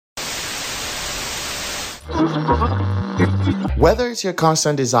Whether it's your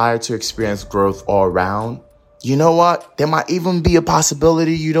constant desire to experience growth all around, you know what? There might even be a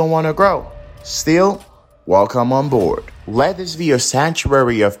possibility you don't want to grow. Still, welcome on board. Let this be your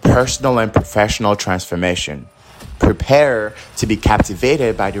sanctuary of personal and professional transformation. Prepare to be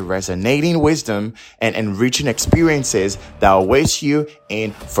captivated by the resonating wisdom and enriching experiences that await you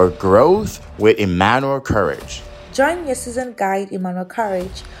in For Growth with Emmanuel Courage. Join your seasoned guide, Emmanuel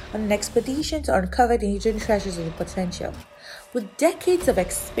Courage, on an expedition to uncover the hidden treasures of your potential. With decades of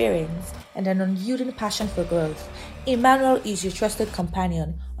experience and an unyielding passion for growth, Emmanuel is your trusted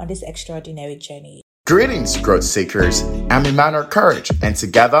companion on this extraordinary journey. Greetings, growth seekers. I'm Emmanuel Courage, and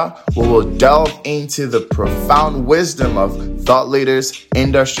together we will delve into the profound wisdom of thought leaders,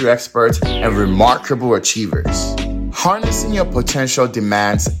 industry experts, and remarkable achievers. Harnessing your potential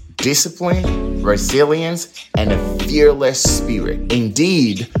demands discipline, resilience, and a fearless spirit.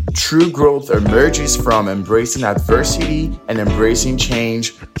 Indeed, true growth emerges from embracing adversity and embracing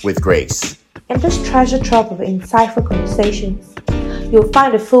change with grace. In this treasure trove of insightful conversations, you'll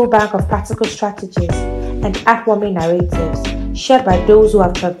find a full bank of practical strategies and heartwarming narratives shared by those who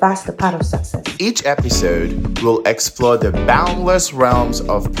have traversed the path of success. Each episode will explore the boundless realms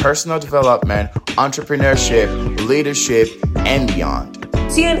of personal development, entrepreneurship, leadership, and beyond.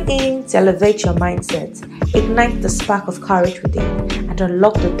 Tune in to elevate your mindset, ignite the spark of courage within, and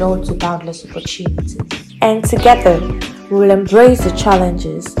unlock the door to boundless opportunities. And together, we will embrace the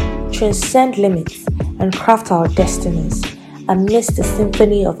challenges, transcend limits, and craft our destinies amidst the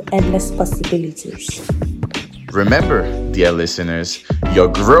symphony of endless possibilities. Remember, dear listeners, your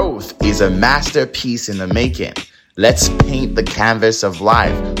growth is a masterpiece in the making. Let's paint the canvas of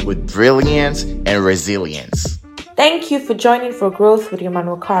life with brilliance and resilience. Thank you for joining For Growth with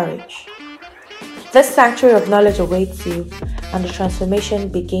Emmanuel Courage. This sanctuary of knowledge awaits you, and the transformation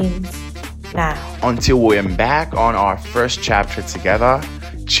begins now. Until we embark on our first chapter together,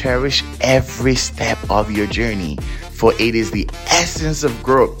 cherish every step of your journey, for it is the essence of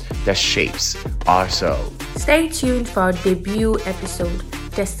growth that shapes our soul. Stay tuned for our debut episode,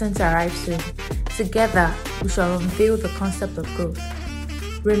 destined to arrive soon. Together, we shall unveil the concept of growth.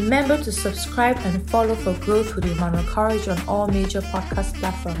 Remember to subscribe and follow For Growth with Emmanuel Courage on all major podcast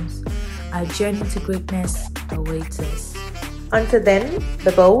platforms. Our journey to greatness awaits us. Until then,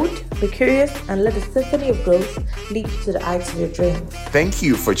 be bold, be curious, and let the symphony of growth lead you to the heights of your dreams. Thank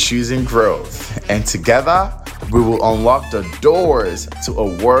you for choosing growth, and together we will unlock the doors to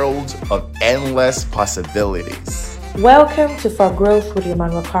a world of endless possibilities. Welcome to For Growth with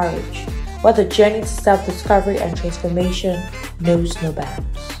Emmanuel Courage, where the journey to self-discovery and transformation knows no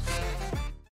bounds.